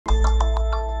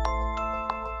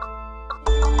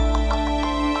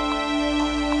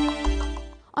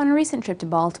recent trip to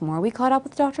Baltimore, we caught up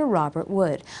with Dr. Robert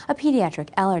Wood, a pediatric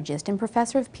allergist and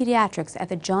professor of pediatrics at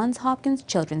the Johns Hopkins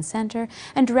Children's Center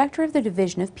and director of the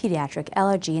Division of Pediatric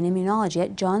Allergy and Immunology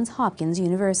at Johns Hopkins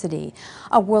University.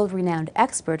 A world-renowned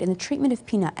expert in the treatment of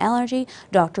peanut allergy,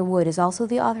 Dr. Wood is also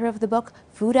the author of the book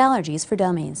Food Allergies for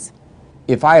Dummies.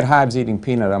 If I had hives eating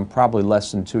peanut, I'm probably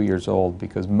less than 2 years old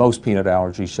because most peanut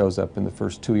allergy shows up in the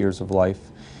first 2 years of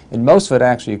life. And most of it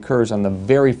actually occurs on the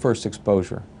very first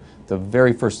exposure, the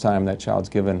very first time that child's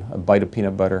given a bite of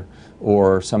peanut butter,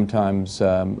 or sometimes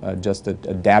just a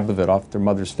dab of it off their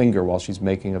mother's finger while she's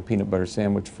making a peanut butter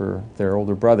sandwich for their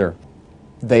older brother.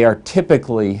 They are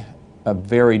typically a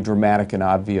very dramatic and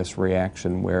obvious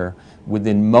reaction where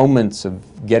within moments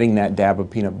of getting that dab of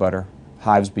peanut butter,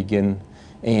 hives begin.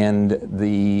 And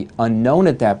the unknown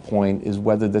at that point is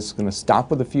whether this is going to stop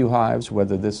with a few hives,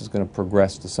 whether this is going to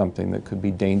progress to something that could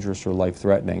be dangerous or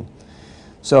life-threatening.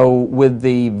 So with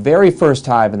the very first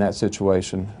hive in that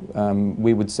situation,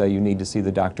 we would say you need to see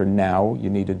the doctor now.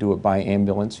 You need to do it by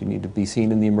ambulance. You need to be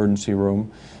seen in the emergency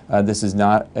room. This is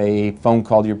not a phone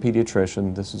call to your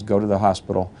pediatrician. This is go to the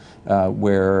hospital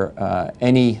where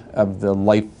any of the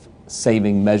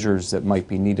life-saving measures that might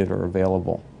be needed are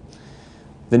available.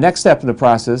 The next step in the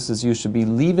process is you should be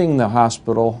leaving the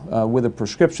hospital with a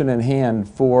prescription in hand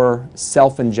for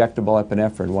self-injectable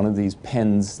epinephrine, one of these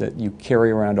pens that you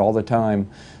carry around all the time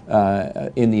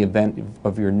in the event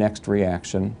of your next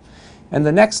reaction. And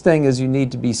the next thing is you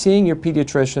need to be seeing your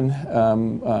pediatrician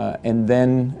and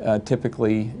then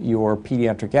typically your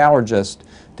pediatric allergist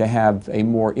to have a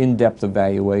more in-depth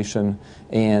evaluation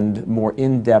and more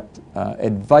in-depth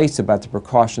advice about the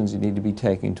precautions you need to be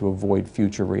taking to avoid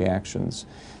future reactions.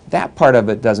 That part of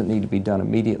it doesn't need to be done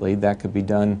immediately. That could be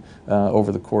done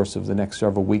over the course of the next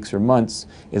several weeks or months,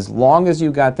 as long as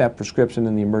you got that prescription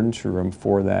in the emergency room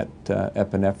for that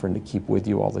epinephrine to keep with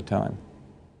you all the time.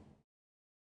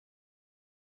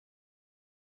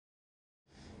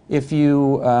 If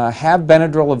you have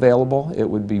Benadryl available, it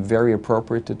would be very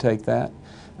appropriate to take that.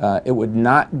 It would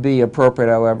not be appropriate,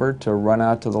 however, to run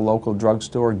out to the local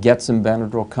drugstore, get some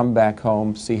Benadryl, come back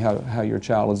home, see how your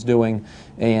child is doing,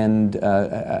 and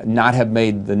not have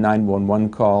made the 911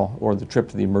 call or the trip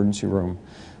to the emergency room.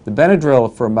 The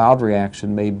Benadryl for a mild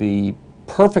reaction may be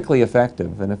perfectly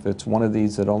effective, and if it's one of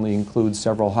these that only includes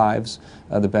several hives,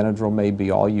 the Benadryl may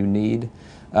be all you need.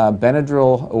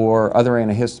 Benadryl or other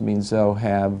antihistamines, though,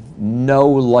 have no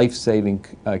life-saving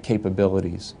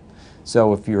capabilities.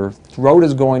 So if your throat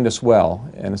is going to swell,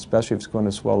 and especially if it's going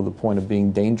to swell to the point of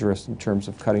being dangerous in terms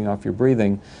of cutting off your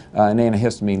breathing, an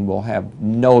antihistamine will have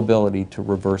no ability to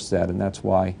reverse that, and that's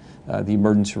why the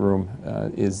emergency room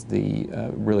is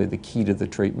really the key to the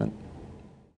treatment.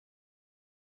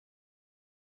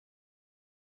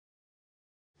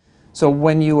 So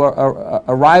when you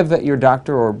arrive at your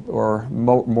doctor or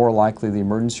more likely the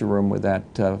emergency room with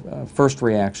that first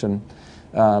reaction,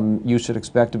 you should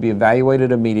expect to be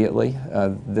evaluated immediately.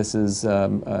 This is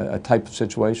a type of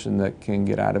situation that can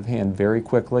get out of hand very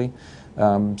quickly.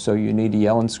 So you need to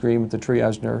yell and scream at the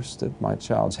triage nurse that my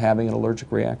child's having an allergic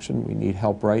reaction. We need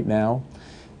help right now.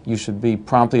 You should be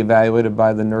promptly evaluated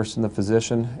by the nurse and the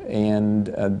physician, and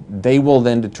they will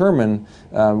then determine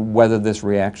whether this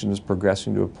reaction is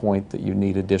progressing to a point that you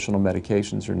need additional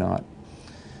medications or not.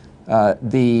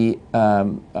 The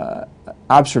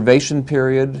observation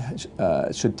period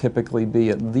should typically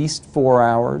be at least 4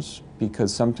 hours,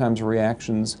 because sometimes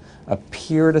reactions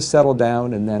appear to settle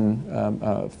down and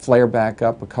then flare back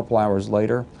up a couple hours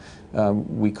later.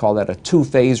 We call that a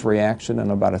two-phase reaction,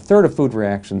 and about a third of food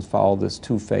reactions follow this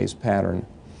two-phase pattern.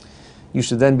 You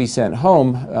should then be sent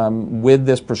home with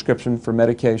this prescription for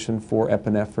medication for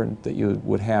epinephrine that you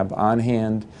would have on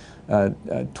hand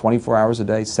 24 hours a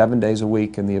day, 7 days a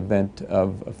week in the event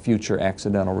of a future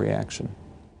accidental reaction.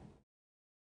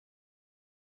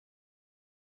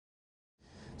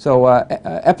 So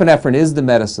epinephrine is the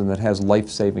medicine that has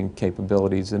life-saving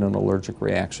capabilities in an allergic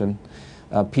reaction.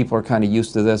 People are kind of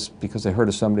used to this because they heard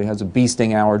of somebody who has a bee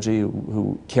sting allergy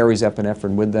who carries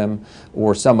epinephrine with them,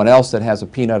 or someone else that has a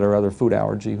peanut or other food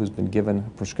allergy who's been given a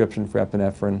prescription for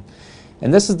epinephrine.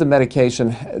 And this is the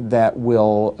medication that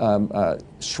will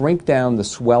shrink down the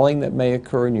swelling that may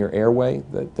occur in your airway,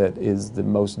 that is the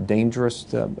most dangerous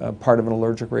part of an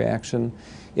allergic reaction.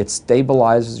 It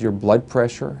stabilizes your blood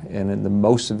pressure, and in the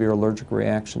most severe allergic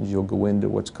reactions you'll go into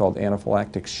what's called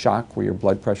anaphylactic shock, where your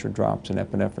blood pressure drops, and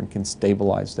epinephrine can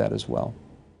stabilize that as well.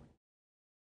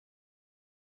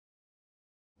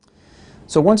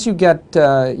 So once you get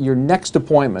your next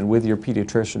appointment with your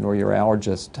pediatrician or your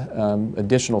allergist,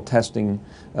 additional testing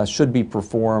should be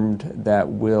performed that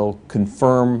will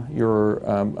confirm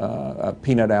your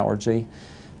peanut allergy.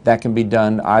 That can be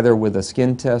done either with a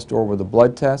skin test or with a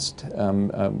blood test.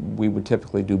 We would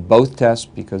typically do both tests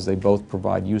because they both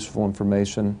provide useful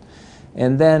information.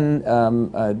 And then,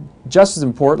 just as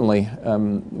importantly,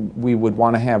 we would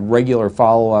want to have regular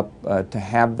follow-up to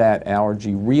have that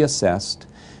allergy reassessed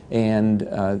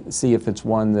and see if it's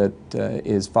one that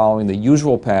is following the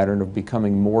usual pattern of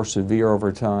becoming more severe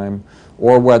over time,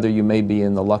 or whether you may be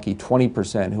in the lucky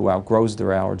 20% who outgrows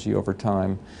their allergy over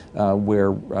time,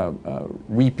 where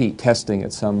repeat testing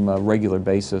at some regular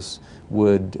basis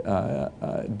would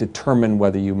determine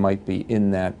whether you might be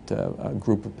in that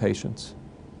group of patients.